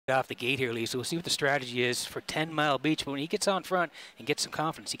off the gate here, Lee. So we'll see what the strategy is for 10 Mile Beach. But when he gets on front and gets some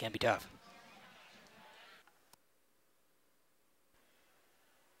confidence, he can be tough.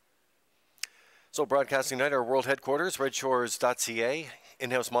 So broadcasting tonight, our world headquarters, Redshores.ca,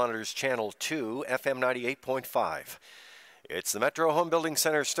 in-house monitors channel 2, FM 98.5. It's the Metro Home Building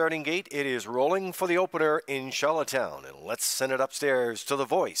Center starting gate. It is rolling for the opener in Charlottetown. And let's send it upstairs to the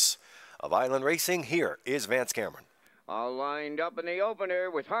voice of Island Racing. Here is Vance Cameron. All lined up in the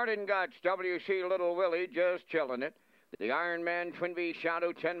opener with Heart and Guts, WC Little Willie just chilling it. The Ironman, Twin V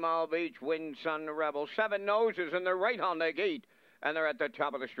Shadow, 10 Mile Beach, Wind Sun Rebel. 7 Noses, and they're right on the gate. And they're at the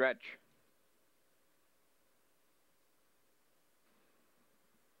top of the stretch.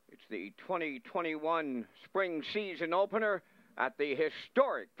 It's the 2021 spring season opener at the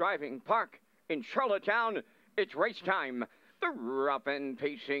historic driving park in Charlottetown. It's race time. The rough and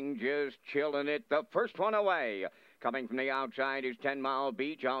pacing just chilling it. The first one away. Coming from the outside is 10 Mile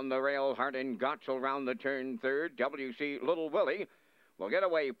Beach on the rail. Heart and Guts around the turn third. WC Little Willie will get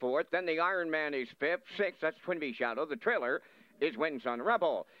away fourth. Then the Ironman is fifth. Sixth, that's Twin V Shadow. The trailer is Wind Sun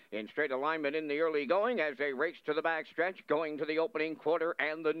Rebel. In straight alignment in the early going as they race to the backstretch, going to the opening quarter,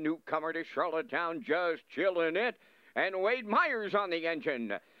 and the newcomer to Charlottetown just chilling it. And Wade Myers on the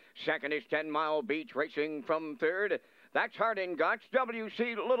engine. Second is 10 Mile Beach racing from third. That's Heart and Guts.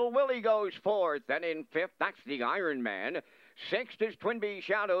 WC Little Willie goes fourth. Then in fifth, that's the Ironman. Sixth is Twin V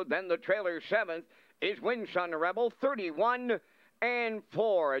Shadow. Then the trailer seventh is Wind Sun Rebel. 31 and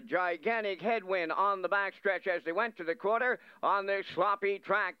 4. A gigantic headwind on the backstretch as they went to the quarter on this sloppy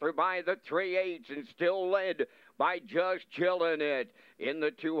track. They're by the 3/8 and still led by just chilling it. In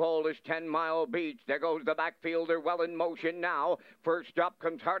the 2-hole is 10 Mile Beach. There goes the backfield. They're well in motion now. First up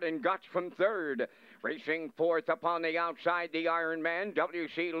comes Heart and Guts from third. Racing fourth upon the outside, the Ironman.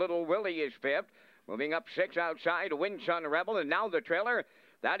 WC Little Willie is fifth. Moving up 6 outside, Wind Sun Rebel. And now the trailer.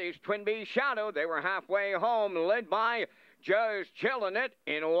 That is Twin V Shadow. They were halfway home, led by just chilling it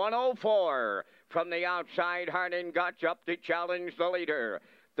in 104. From the outside, Heart and Guts up to challenge the leader.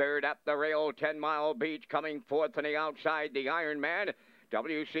 Third up the rail, 10 Mile Beach. Coming fourth on the outside, the Ironman.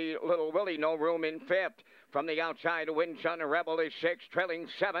 WC Little Willie, no room in fifth. From the outside, Wind Sun Rebel is sixth, trailing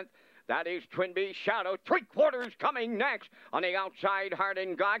seventh. That is Twin V Shadow. 3/4 coming next. On the outside, Heart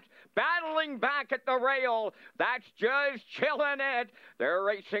and Guts battling back at the rail. That's just chilling it. They're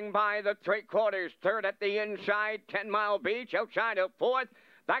racing by the 3/4. Third at the inside, 10 Mile Beach. Outside of fourth,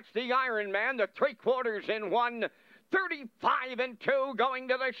 that's the Ironman. The 3/4 in 1. 35 and 2 going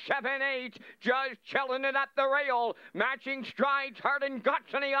to the 7/8. Just chilling it at the rail. Matching strides, Heart and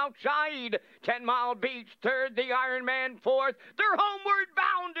Guts on the outside. 10 Mile Beach third, the Ironman fourth. They're homeward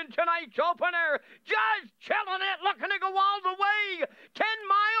bound in tonight's opener. Just chilling it, looking to go all the way. 10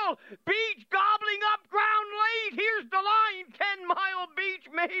 Mile Beach gobbling up ground late. Here's the line. 10 Mile Beach,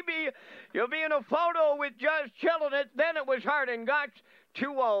 maybe. You'll be in a photo with just chilling it. Then it was Heart and Guts.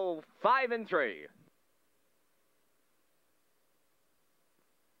 2:05 and 3.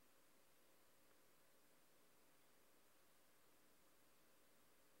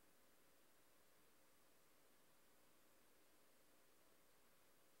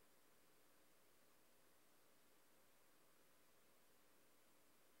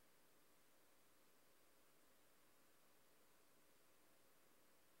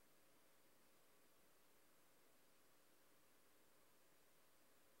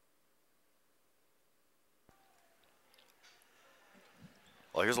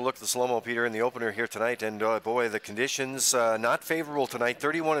 Well, here's a look at the slow-mo, Peter, in the opener here tonight. And, boy, the conditions not favorable tonight.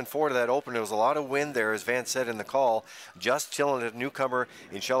 31 and 4 to that opener. There was a lot of wind there, as Vance said in the call. Just chilling at newcomer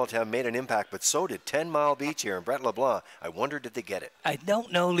in Charlottetown made an impact, but so did 10 Mile Beach here. And Brett LeBlanc, I wonder, did they get it? I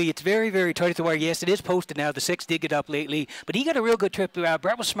don't know, Lee. It's very, very tight at the wire. Yes, it is posted now. The 6 did get up lately, but he got a real good trip.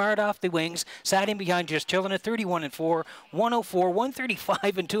 Brett was smart off the wings, sat in behind, just chilling at 31 and 4, 104,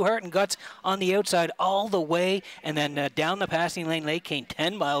 135 and 2. Heart and Guts on the outside all the way, and then down the passing lane late came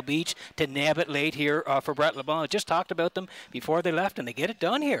 10 Mile Beach to nab it late here for Brett LeBlanc. Just talked about them before they left, and they get it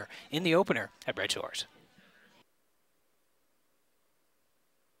done here in the opener at Redshores.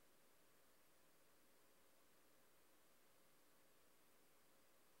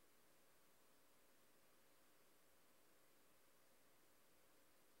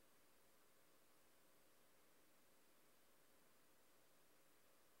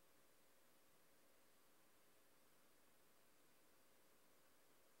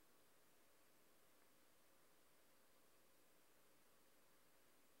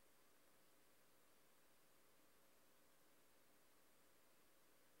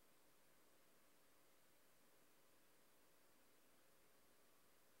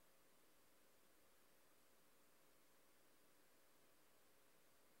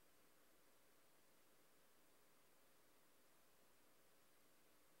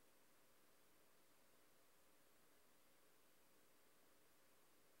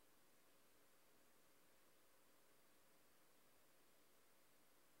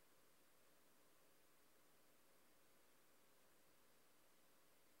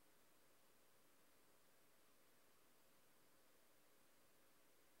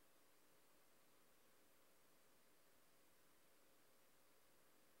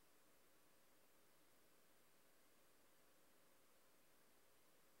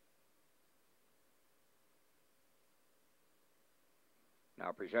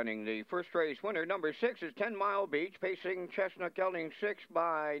 Now presenting the first race winner, number 6 is 10 Mile Beach, pacing Chestnut Gelding 6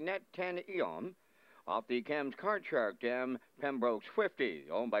 by Net 10 Eon. Off the Chems Card Shark Dam, Pembroke's 50,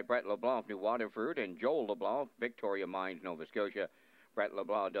 owned by Brett LeBlanc, New Waterford, and Joel LeBlanc, Victoria Mines, Nova Scotia. Brett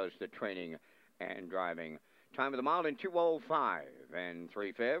LeBlanc does the training and driving. Time of the mile in 2:05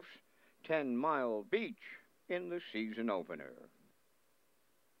 3/5. 10 Mile Beach in the season opener.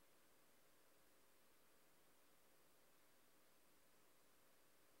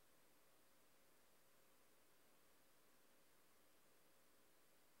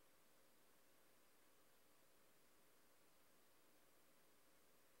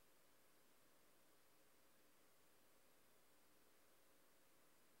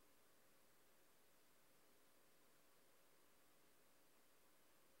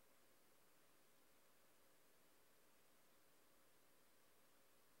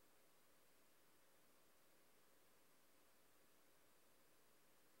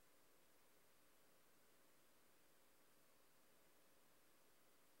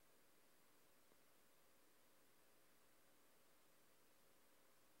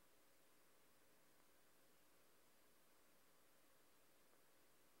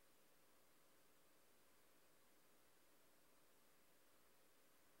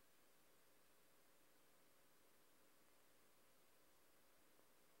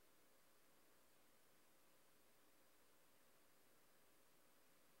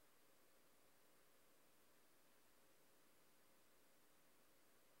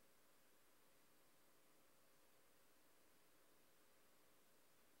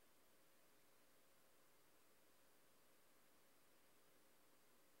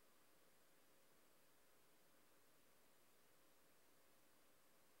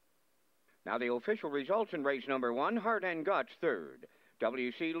 Now the official results in race number 1, Heart and Guts 3rd.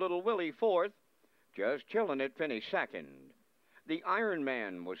 WC Little Willie 4th. Just Chillin' It finished 2nd. The Iron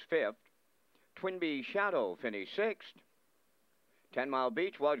Man was 5th. Twinbee Shadow finished 6th. 10 Mile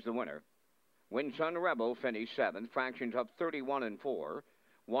Beach was the winner. Windsun Rebel finished 7th. Fractions up 31 4.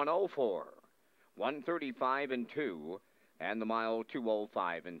 104. 135 2. And the mile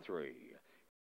 205 3.